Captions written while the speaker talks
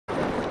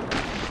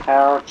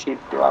How cheap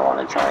do I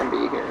want to try and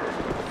be here?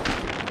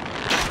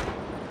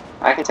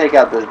 I can take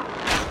out the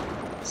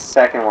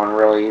second one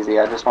really easy.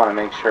 I just want to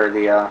make sure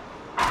the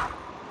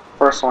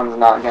first one's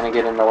not going to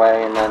get in the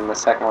way, and then the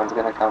second one's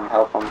going to come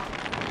help him.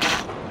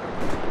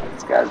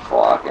 This guy's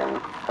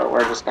blocking, but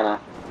we're just going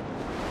to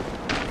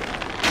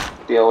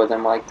deal with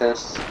him like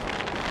this.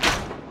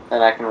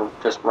 Then I can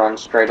just run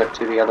straight up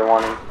to the other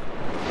one, and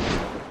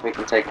we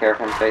can take care of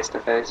him face to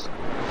face.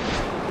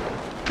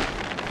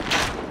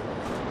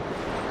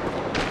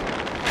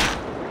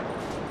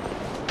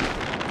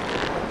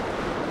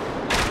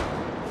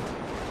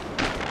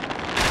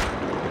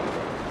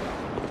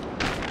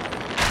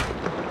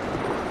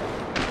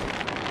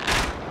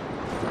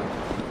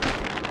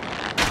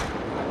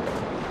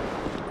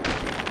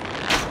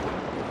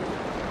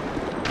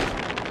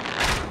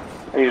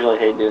 I usually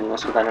hate doing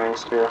this with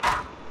enemies too.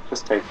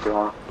 Just takes too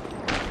long.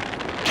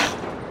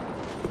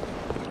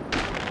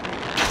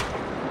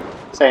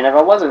 Saying if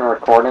I wasn't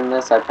recording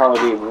this, I'd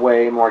probably be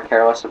way more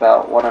careless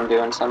about what I'm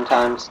doing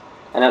sometimes.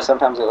 I know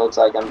sometimes it looks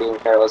like I'm being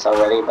careless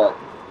already, but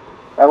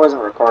if I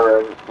wasn't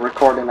recording,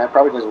 I'd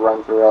probably just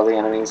run through all the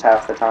enemies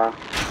half the time.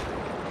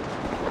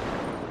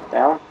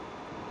 Down?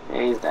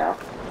 Yeah, he's down.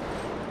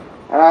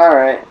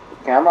 Alright,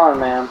 come on,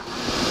 man.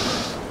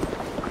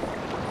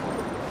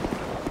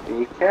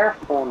 Be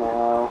careful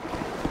now.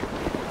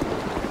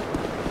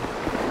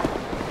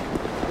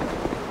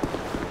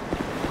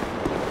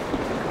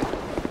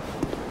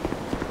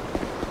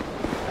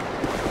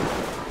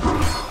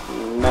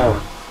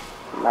 No,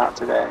 not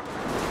today.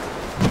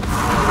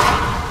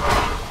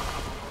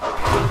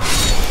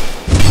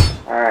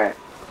 Alright,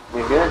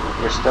 you good?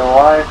 You're still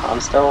alive?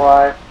 I'm still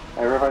alive.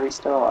 Everybody's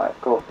still alive.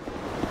 Cool.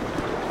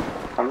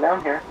 Come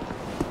down here.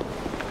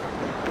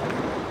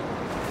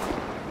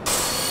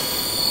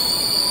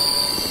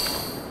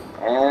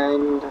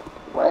 And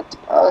let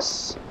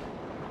us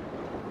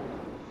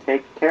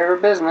take care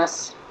of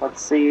business.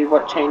 Let's see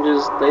what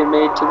changes they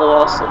made to the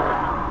Lost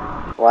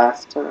Center.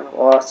 Lost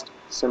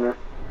Center.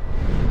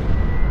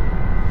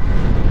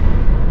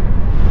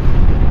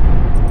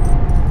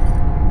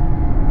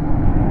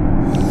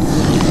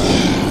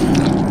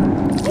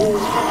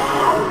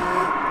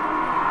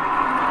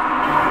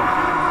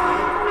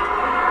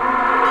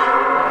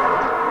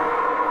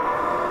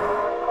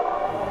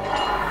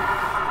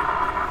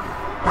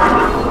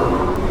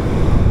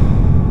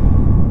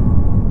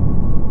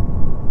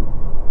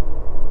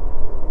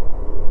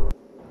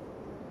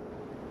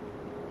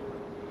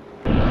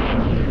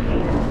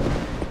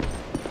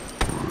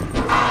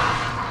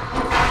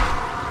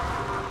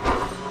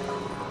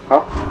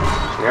 Oh,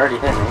 she already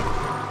hit me.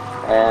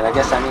 And I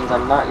guess that means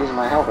I'm not using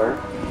my helper.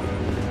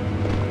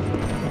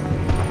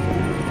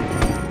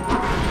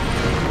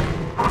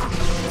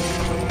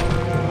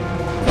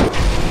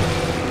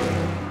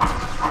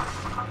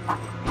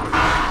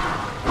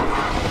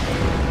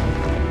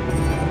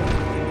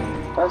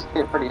 It does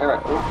get pretty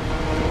hurt. Ooh.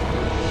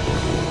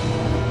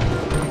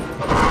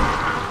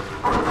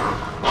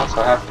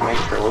 Also have to make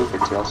sure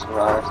Lucatiel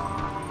survives.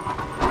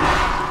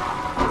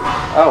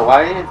 Oh,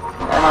 why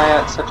am I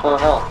at such low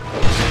health?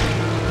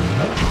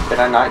 Did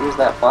I not use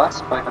that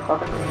flask like I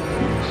thought I did?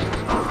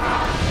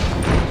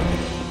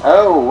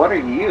 Oh, what are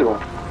you?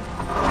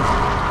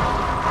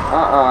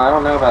 I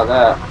don't know about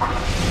that.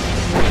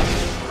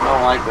 I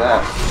don't like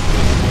that.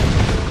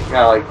 You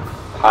got like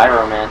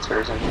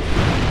pyromancers and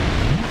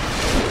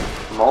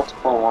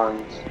multiple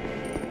ones.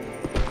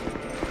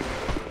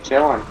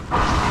 Chillin'.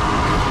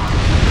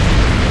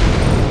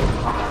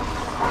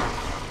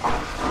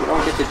 You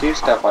don't get to do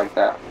stuff like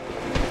that.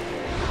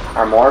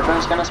 Are more of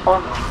those gonna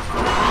spawn?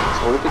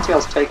 So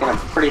Lucatiel's taking a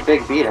pretty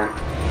big beating.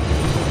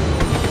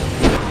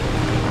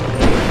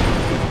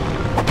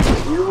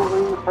 You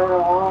leave her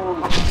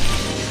alone.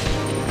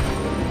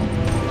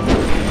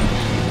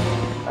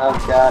 Oh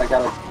god, I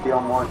gotta deal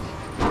more.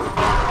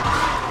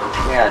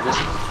 Yeah, just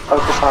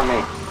focus on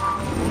me.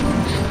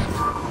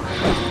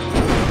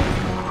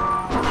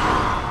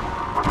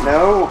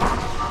 No!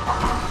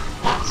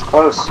 It's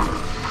close.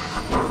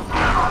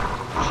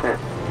 Shit.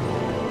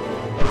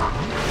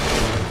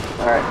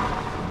 Alright.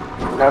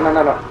 No.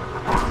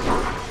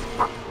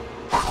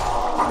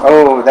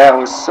 Oh, that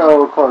was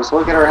so close.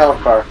 Look at her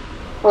health bar.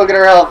 Look at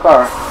her health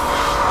bar.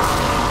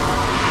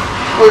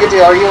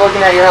 Lucatiel, are you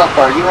looking at your health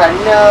bar? You had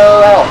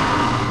no health.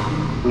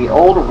 The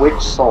Old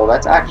Witch Soul.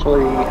 That's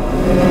actually... What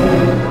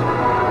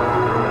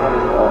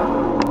is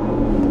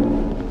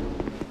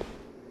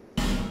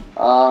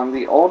that?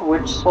 The Old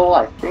Witch Soul,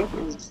 I think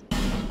is...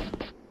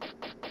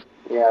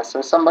 Yeah,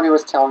 so somebody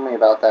was telling me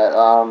about that.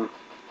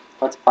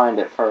 Let's find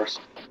it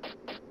first.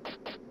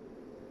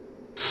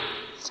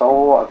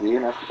 Soul of the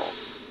Ineffable.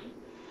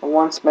 The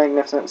once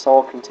magnificent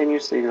soul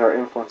continues to exert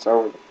influence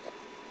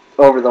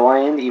over the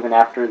land, even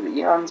after the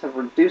eons have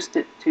reduced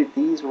it to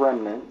these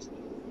remnants.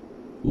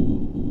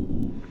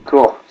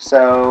 Cool.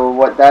 So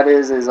what that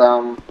is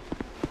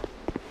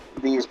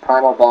these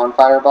primal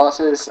bonfire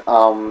bosses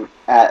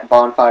at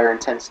bonfire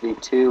intensity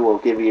 2 will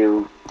give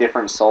you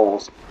different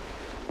souls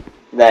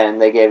than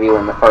they gave you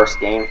in the first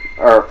game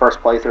or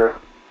first playthrough.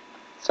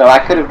 So I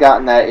could have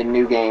gotten that in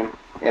New Game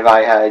if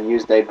I had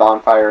used a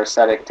bonfire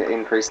aesthetic to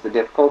increase the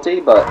difficulty,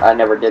 but I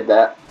never did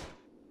that.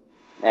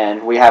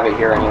 And we have it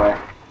here anyway,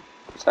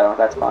 so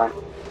that's fine.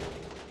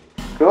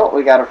 Cool,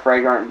 we got a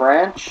fragrant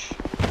branch.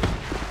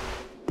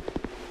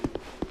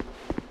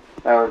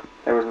 Oh,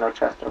 there was no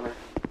chest over here.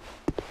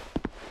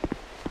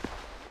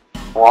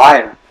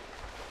 Why?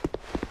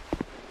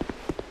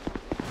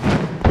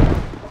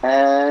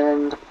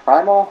 And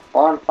primal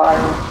bonfire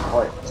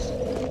lights.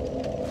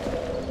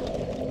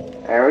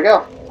 There we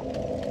go.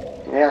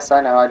 Yes,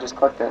 I know, I just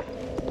clicked it.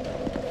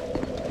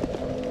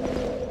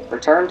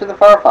 Return to the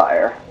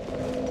fire.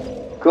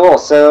 Cool,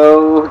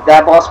 so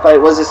that boss fight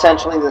was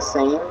essentially the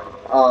same.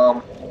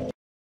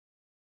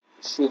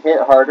 She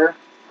hit harder,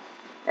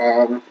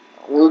 and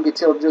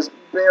Lucatiel just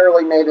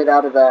barely made it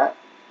out of that.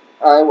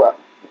 Well,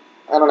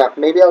 I don't know,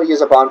 maybe I'll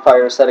use a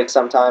bonfire aesthetic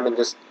sometime and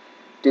just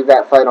do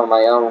that fight on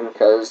my own,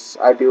 because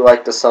I do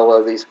like to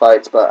solo these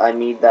fights, but I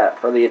need that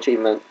for the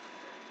achievement.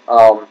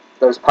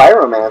 Those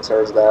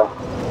pyromancers, though,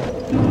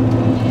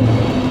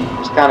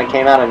 just kind of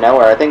came out of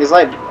nowhere. I think it's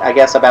like, I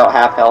guess, about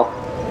half health.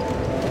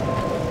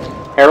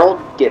 Harold,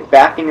 get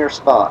back in your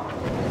spot.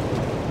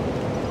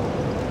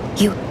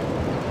 You...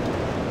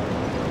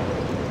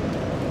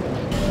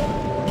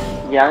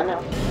 Yeah, I know.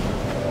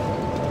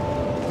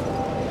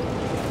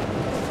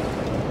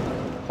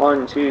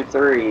 1, 2,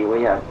 3.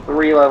 We have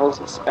 3 levels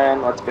to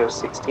spend. Let's go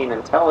 16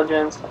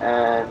 intelligence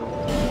and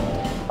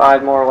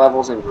 5 more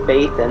levels in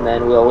faith, and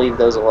then we'll leave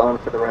those alone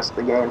for the rest of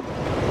the game.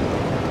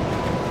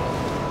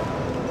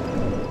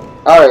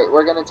 Alright,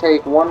 we're going to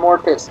take one more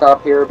pit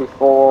stop here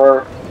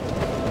before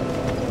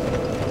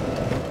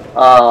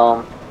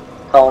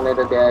calling it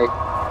a day.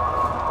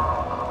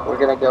 We're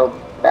going to go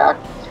back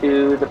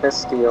to the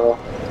Bastille,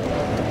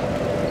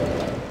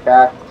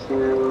 back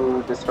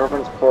to the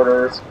servants'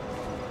 quarters,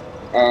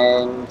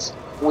 and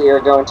we are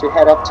going to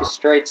head up to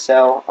Straid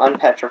cell,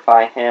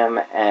 unpetrify him,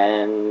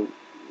 and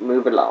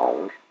move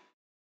along.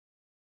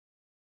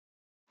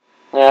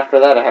 And after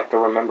that, I have to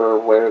remember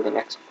where the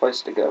next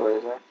place to go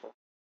is, actually.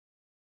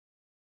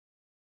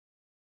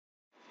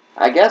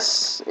 I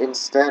guess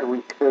instead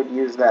we could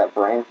use that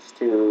branch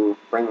to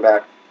bring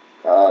back,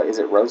 is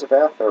it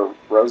Rosabeth or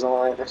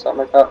Rosaline or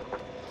something like that?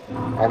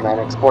 And then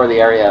explore the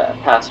area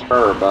past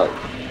her, but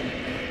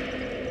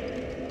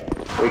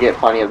we get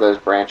plenty of those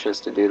branches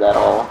to do that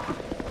all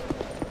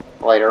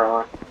later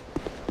on.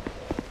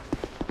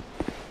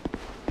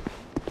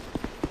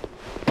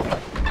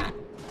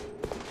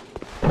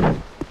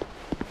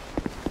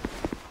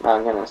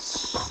 I'm gonna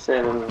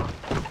sit and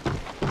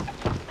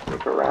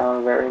look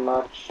around very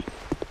much.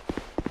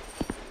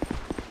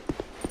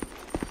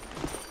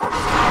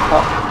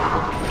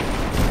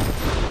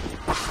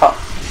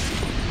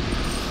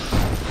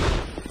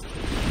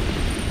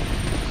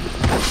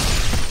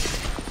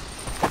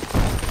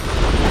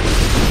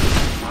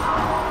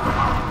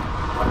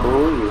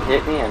 Ooh, you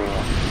hit me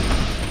anyway.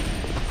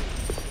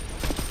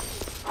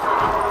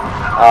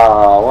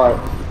 Oh, what?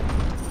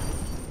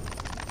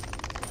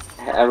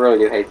 I really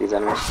do hate these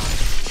enemies.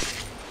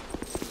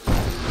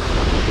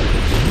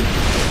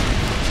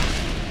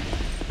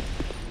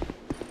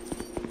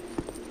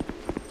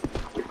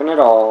 Keeping it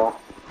all.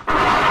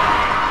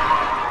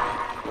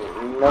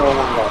 No one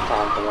got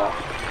time for that.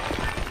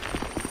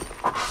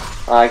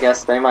 I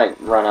guess they might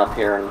run up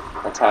here and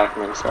attack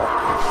me, so...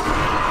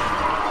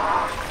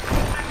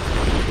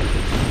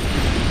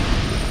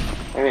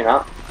 maybe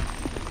not.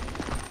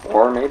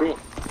 Or maybe.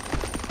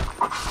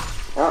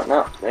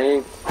 No,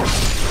 they...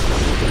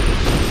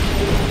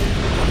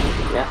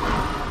 yeah,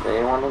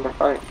 they wanted to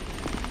fight.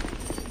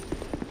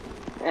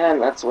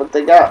 And that's what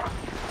they got.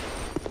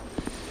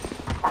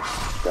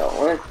 Go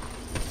away.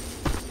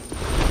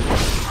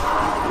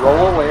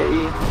 Roll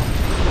away.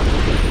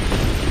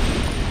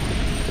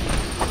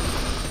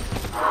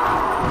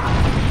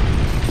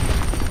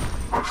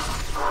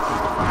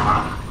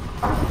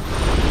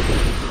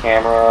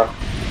 Camera.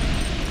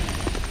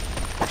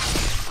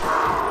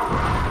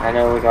 I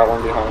know we got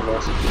one behind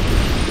us.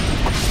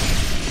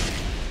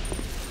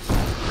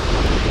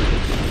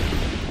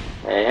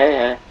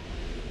 Hey.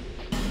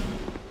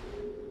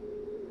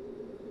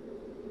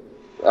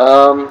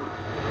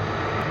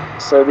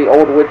 So the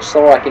old witch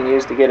soul I can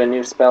use to get a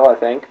new spell, I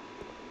think.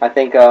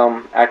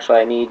 Actually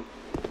I need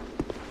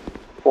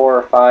 4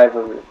 or 5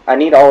 of... I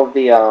need all of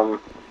the,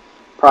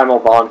 primal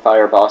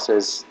bonfire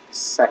bosses'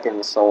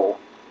 second soul.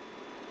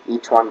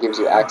 Each one gives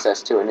you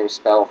access to a new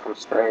spell from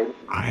Straid.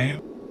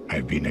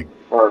 I've been a...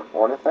 or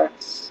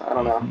artifacts? I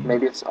don't know.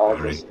 Maybe it's all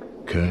just...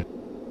 Good.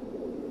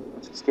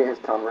 Let's just get his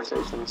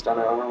conversations done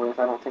and over with.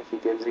 I don't think he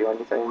gives you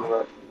anything,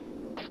 but...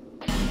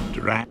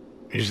 Right.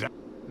 Is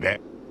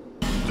that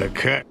the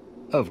cut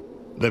of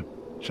the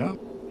so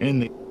in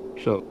the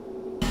so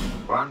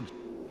one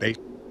they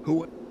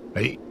who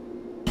they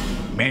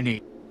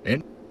many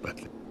in but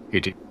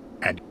it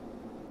and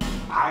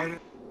I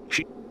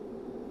she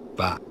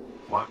but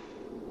what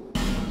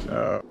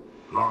so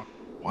long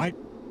white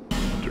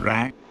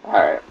drag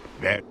Alright.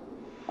 that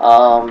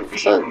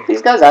So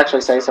these guys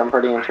actually say some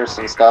pretty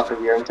interesting stuff if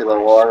you're into the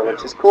lore,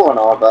 which is cool and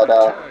all, but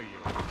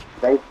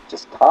they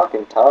just talk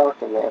and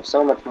talk, and they have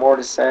so much more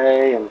to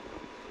say, and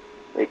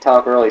they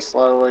talk really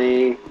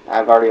slowly.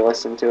 I've already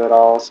listened to it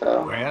all,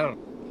 so... Well,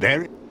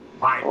 there...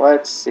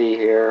 Let's see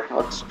here.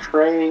 Let's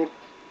trade.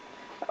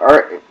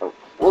 Alright,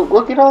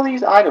 look at all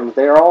these items.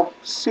 They're all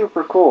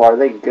super cool. Are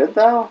they good,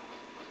 though?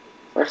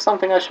 Is there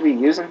something I should be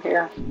using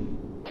here?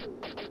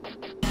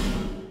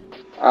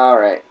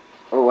 Alright.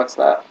 Oh, what's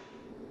that?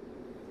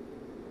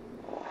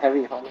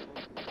 Heavy helmet.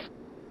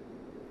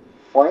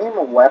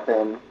 Flame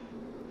weapon.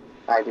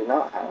 I do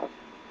not have.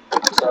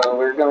 So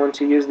we're going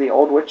to use the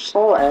Old Witch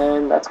Soul,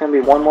 and that's going to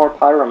be one more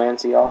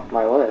pyromancy off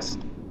my list.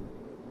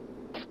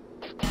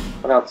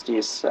 What else do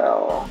you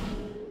sell?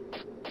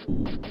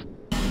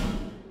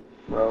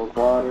 Rogue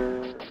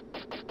water.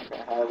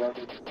 I have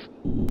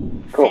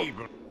everything. Cool.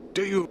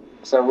 Do you?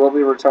 So we'll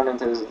be returning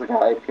to the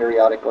guy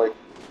periodically.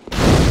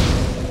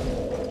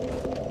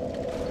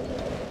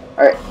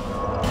 Alright.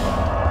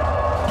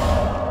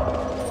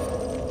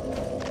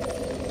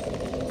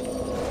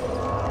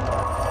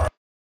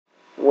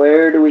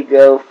 Where do we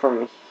go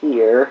from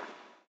here?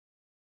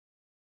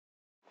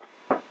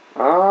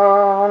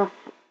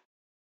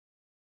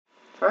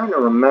 Trying to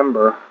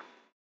remember.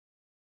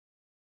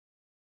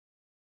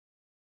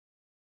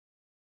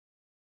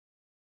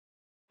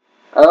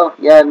 Oh,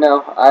 yeah,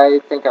 no, I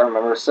think I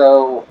remember.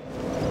 So,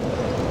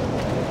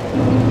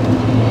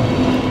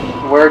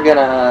 we're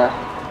gonna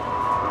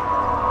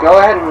go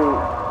ahead and,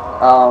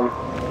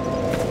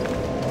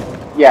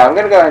 yeah, I'm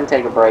gonna go ahead and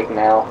take a break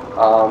now.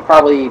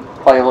 Probably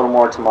play a little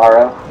more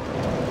tomorrow.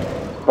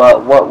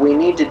 But what we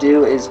need to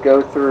do is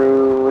go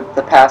through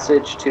the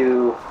passage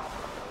to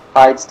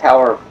Hyde's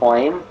Tower of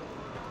Flame.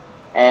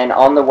 And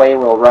on the way,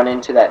 we'll run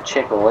into that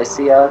chick,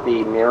 Alicia,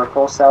 the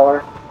miracle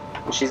seller.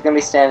 And she's going to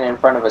be standing in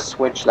front of a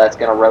switch that's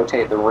going to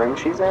rotate the room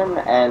she's in.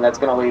 And that's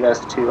going to lead us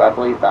to, I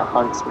believe, the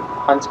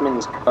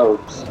Huntsman's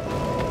Copse.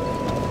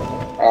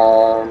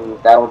 And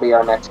that'll be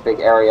our next big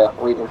area,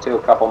 leading to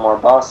a couple more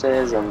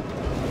bosses and,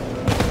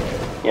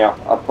 you know,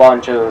 a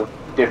bunch of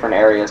different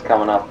areas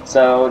coming up.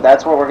 So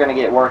that's what we're going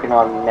to get working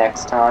on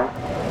next time.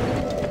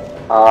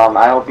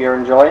 I hope you're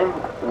enjoying.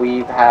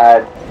 We've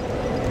had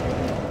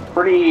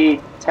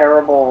pretty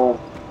terrible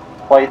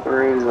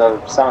playthroughs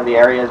of some of the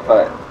areas,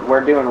 but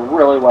we're doing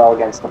really well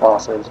against the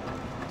bosses.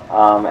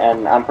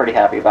 And I'm pretty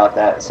happy about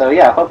that. So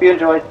yeah, hope you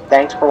enjoyed.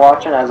 Thanks for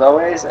watching as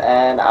always,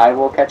 and I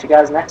will catch you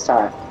guys next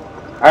time.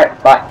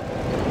 Alright, bye.